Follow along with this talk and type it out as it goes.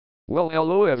Well,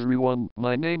 hello everyone,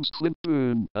 my name's Clint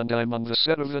Boone, and I'm on the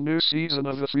set of the new season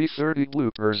of the 330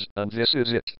 Bloopers, and this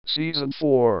is it, Season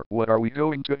 4. What are we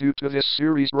going to do to this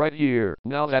series right here,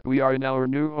 now that we are in our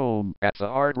new home, at the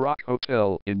Hard Rock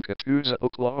Hotel, in Catoosa,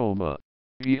 Oklahoma?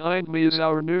 Behind me is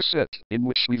our new set, in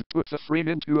which we've put the frame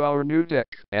into our new deck,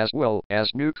 as well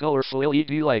as new colorful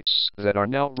LED lights, that are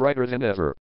now brighter than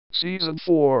ever. Season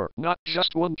 4, not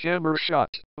just one camera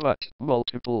shot, but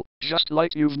multiple, just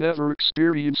like you've never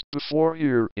experienced before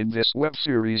here in this web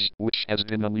series, which has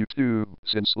been on YouTube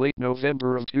since late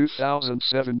November of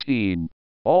 2017.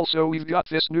 Also, we've got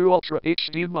this new Ultra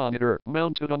HD monitor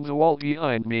mounted on the wall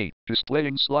behind me,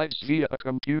 displaying slides via a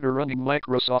computer running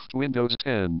Microsoft Windows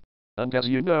 10. And as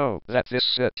you know, that this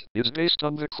set is based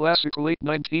on the classic late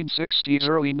 1960s,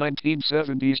 early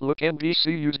 1970s look NBC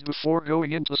used before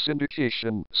going into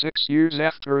syndication, 6 years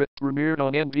after it premiered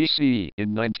on NBC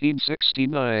in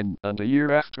 1969, and a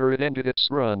year after it ended its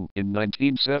run in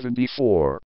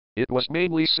 1974. It was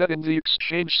mainly set in the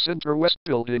Exchange Center West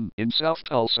building in South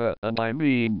Tulsa, and I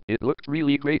mean, it looked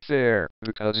really great there,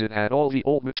 because it had all the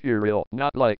old material,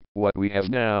 not like what we have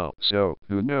now, so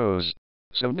who knows.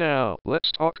 So now, let's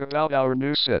talk about our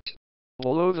new set.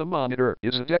 Below the monitor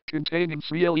is a deck containing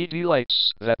 3 LED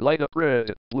lights that light up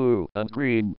red, blue, and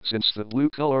green, since the blue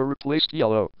color replaced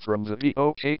yellow from the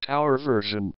VOK Tower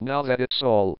version, now that it's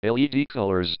all LED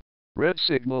colors. Red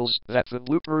signals that the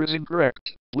blooper is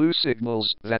incorrect, blue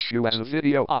signals that you as a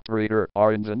video operator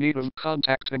are in the need of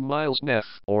contacting Miles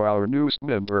Neff or our newest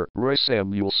member, Roy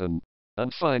Samuelson.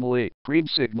 And finally, green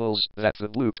signals that the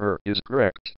blooper is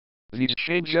correct. These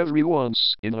change every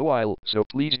once in a while, so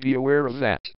please be aware of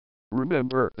that.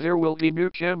 Remember, there will be new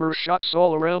camera shots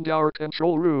all around our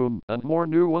control room, and more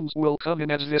new ones will come in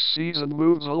as this season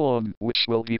moves along, which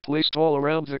will be placed all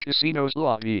around the casino's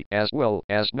lobby, as well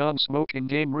as non-smoking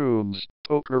game rooms,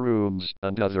 poker rooms,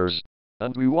 and others.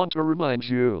 And we want to remind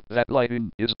you that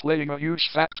lighting is playing a huge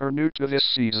factor new to this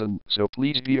season, so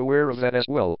please be aware of that as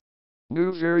well.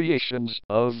 New variations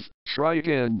of Try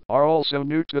Again are also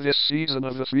new to this season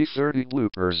of the 330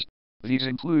 Bloopers. These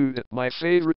include my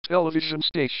favorite television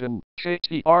station,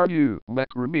 KTRU,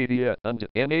 Macromedia, and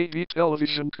NAV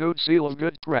Television Code Seal of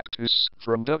Good Practice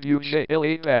from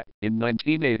WJLA back in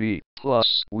 1980.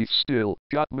 Plus, we've still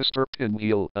got Mr.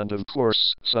 Pinwheel and of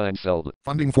course, Seinfeld.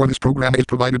 Funding for this program is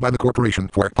provided by the Corporation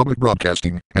for Public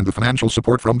Broadcasting, and the financial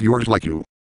support from viewers like you.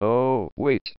 Oh,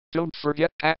 wait, don't forget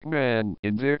Pac-Man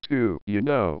in there too, you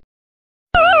know.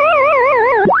 Hi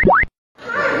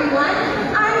everyone,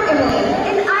 I'm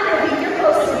Emily, and I will be your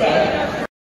host today.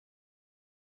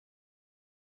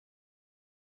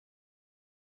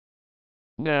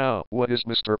 Now, what is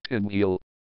Mr. Pinwheel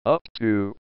up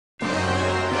to?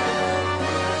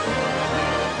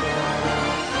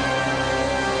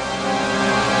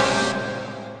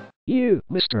 You,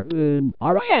 Mr. Boone,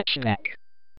 are a hatchback.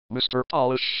 Mr.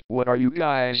 Polish, what are you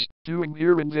guys doing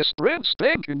here in this brand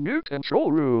spanking new control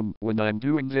room when I'm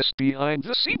doing this behind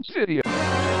the scenes video?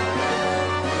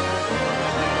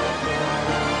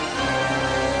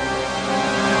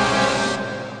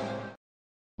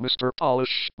 Mr.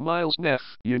 Polish, Miles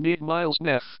Neff, you need Miles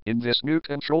Neff in this new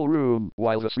control room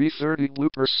while the 330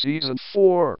 Bloopers Season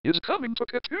 4 is coming to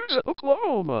Catoosa,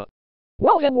 Oklahoma.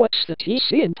 Well then what's the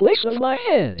TC in place of my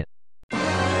head?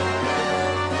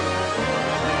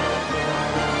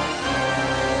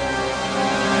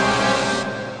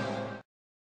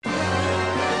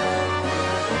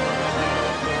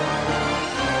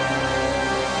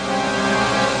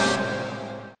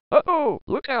 Uh-oh,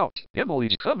 look out,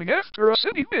 Emily's coming after us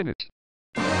any minute.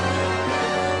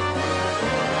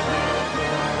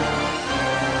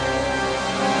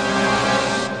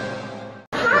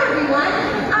 Hi everyone,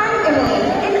 I'm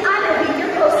Emily, and I will be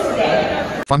your host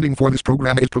today. Funding for this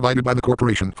program is provided by the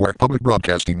Corporation for Public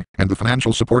Broadcasting, and the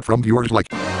financial support from viewers like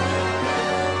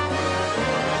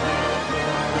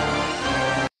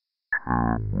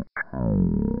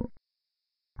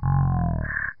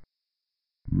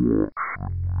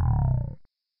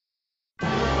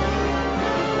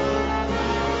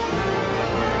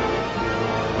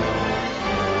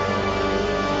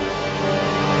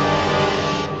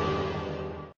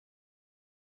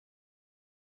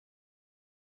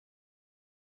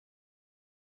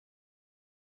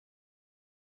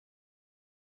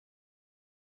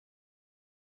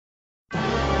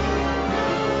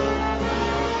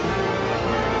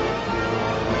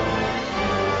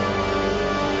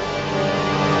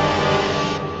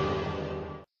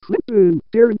Clint Boone,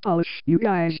 Darren Polish, you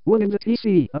guys, one in the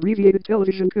TC, abbreviated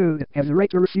television code, have the right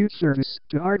to refuse service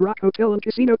to Hard Rock Hotel and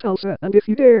Casino Tulsa, and if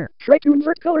you dare try to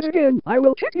invert colors again, I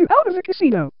will kick you out of the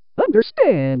casino.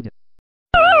 Understand?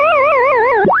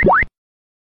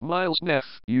 Miles Neff,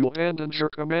 you abandoned your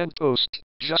command post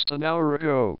just an hour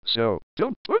ago, so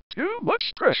don't put too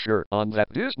much pressure on that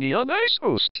Disney on Ice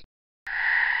host.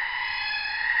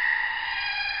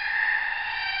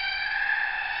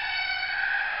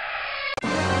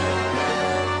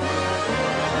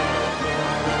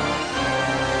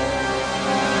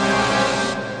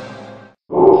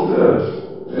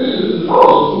 This is the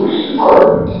Falls Police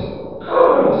Department.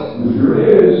 Come out with your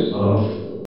hands up.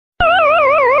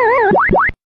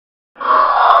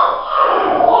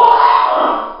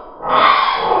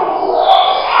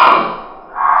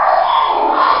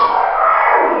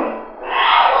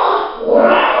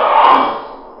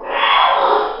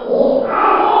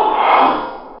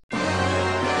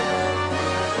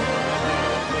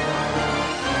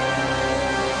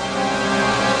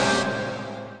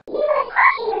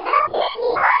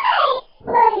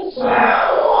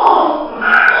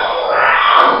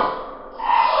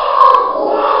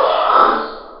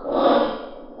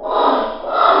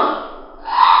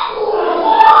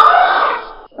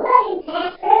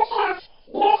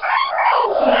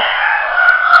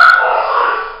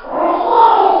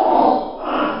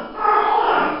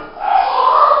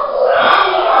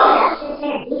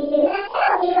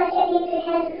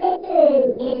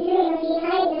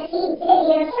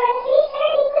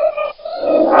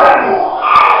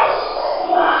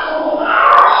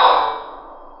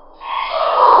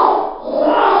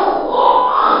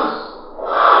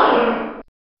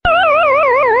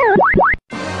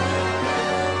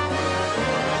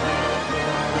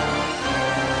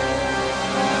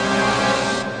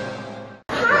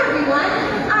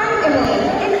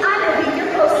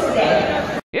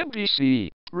 NBC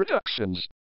Productions.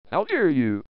 How dare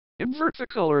you invert the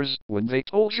colors when they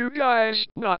told you guys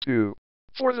not to?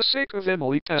 For the sake of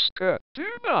Emily Pesca, do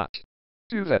not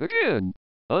do that again.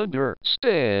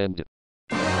 Understand?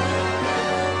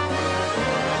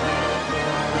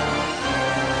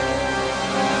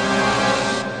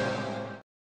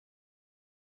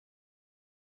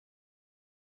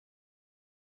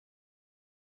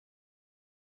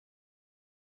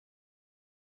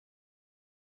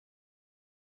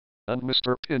 And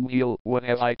Mr. Pinwheel, what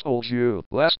have I told you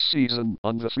last season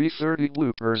on the 3:30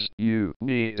 bloopers? You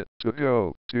need to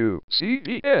go to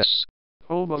CVS,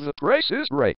 home of The Price is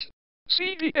Right.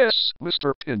 CVS,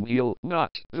 Mr. Pinwheel,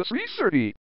 not the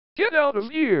 3:30. Get out of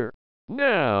here,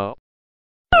 now.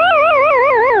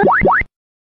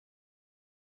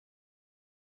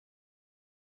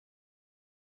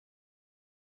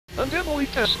 And Emily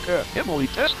Pesca,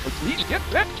 please get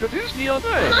back to Disney on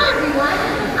Ice. Hi everyone,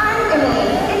 I'm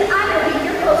Emily, and I will be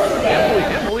your host today.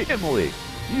 Emily,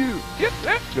 you get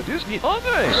back to Disney on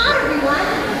Ice. Hi everyone,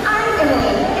 I'm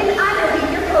Emily, and I will be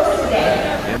your host today.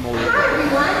 Emily, Hi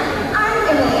everyone, I'm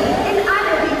Emily, and I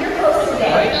will be your host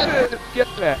today. I said get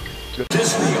back to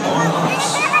Disney on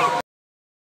Ice.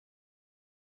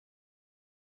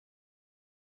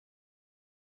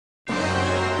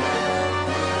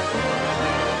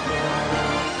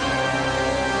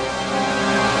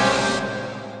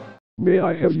 May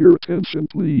I have your attention,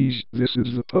 please? This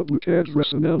is the public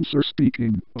address announcer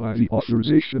speaking. By the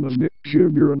authorization of Nick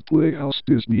Jr. and Playhouse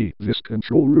Disney, this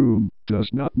control room does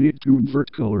not need to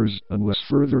invert colors unless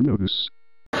further notice.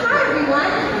 Hi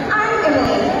everyone, I'm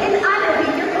Emily, and I will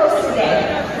be your host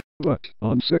today. But,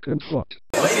 on second thought,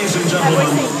 Ladies and gentlemen,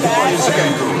 boys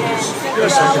and girls, the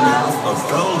second half of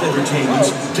Gold Entertainment's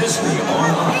Disney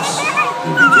on Ice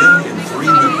will begin in 3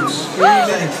 minutes.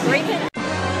 Thank you.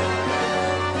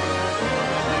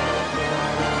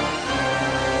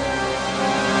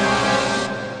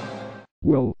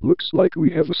 well, looks like we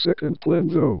have a second plan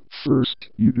though. First,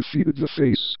 you defeated the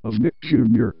face of Nick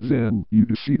Jr., then you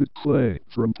defeated Clay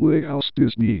from Playhouse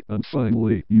Disney, and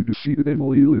finally, you defeated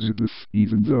Emily Elizabeth,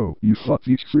 even though you thought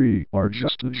these three are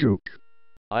just a joke.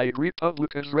 I agree,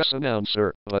 public address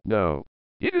announcer, but no.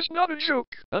 It is not a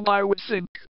joke, and I would think,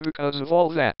 because of all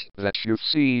that you've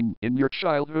seen in your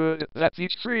childhood, that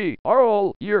these three are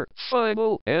all your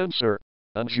final answer.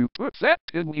 And you put that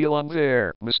pinwheel on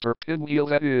there, Mr. Pinwheel,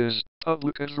 that is,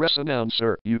 public address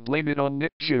announcer. You blame it on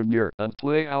Nick Jr. and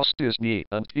Playhouse Disney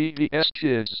and PBS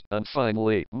Kids, and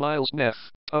finally, Miles Neff,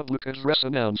 public address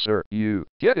announcer. You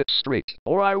get it straight,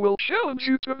 or I will challenge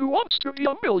you to Who Wants to Be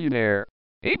a Millionaire.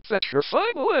 Ain't that your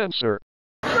final answer?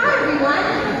 Hi everyone,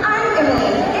 I'm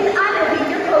Emily, and I will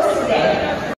be your host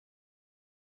today.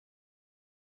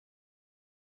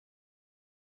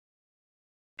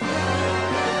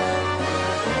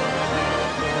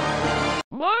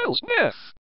 Miles Neff!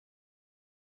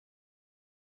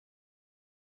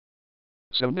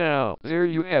 So now, there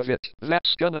you have it.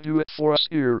 That's gonna do it for us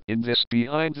here in this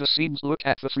behind-the-scenes look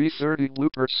at the 3:30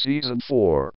 Bloopers Season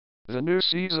 4. The new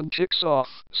season kicks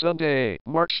off Sunday,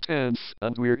 March 10th,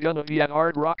 and we're gonna be at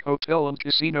Hard Rock Hotel and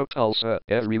Casino Tulsa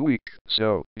every week,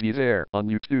 so be there on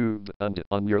YouTube and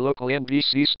on your local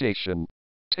NBC station.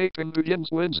 Taping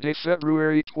begins Wednesday,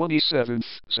 February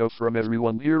 27th, so from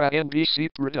everyone here at NBC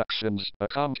Productions, a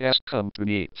Comcast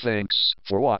company, thanks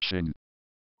for watching.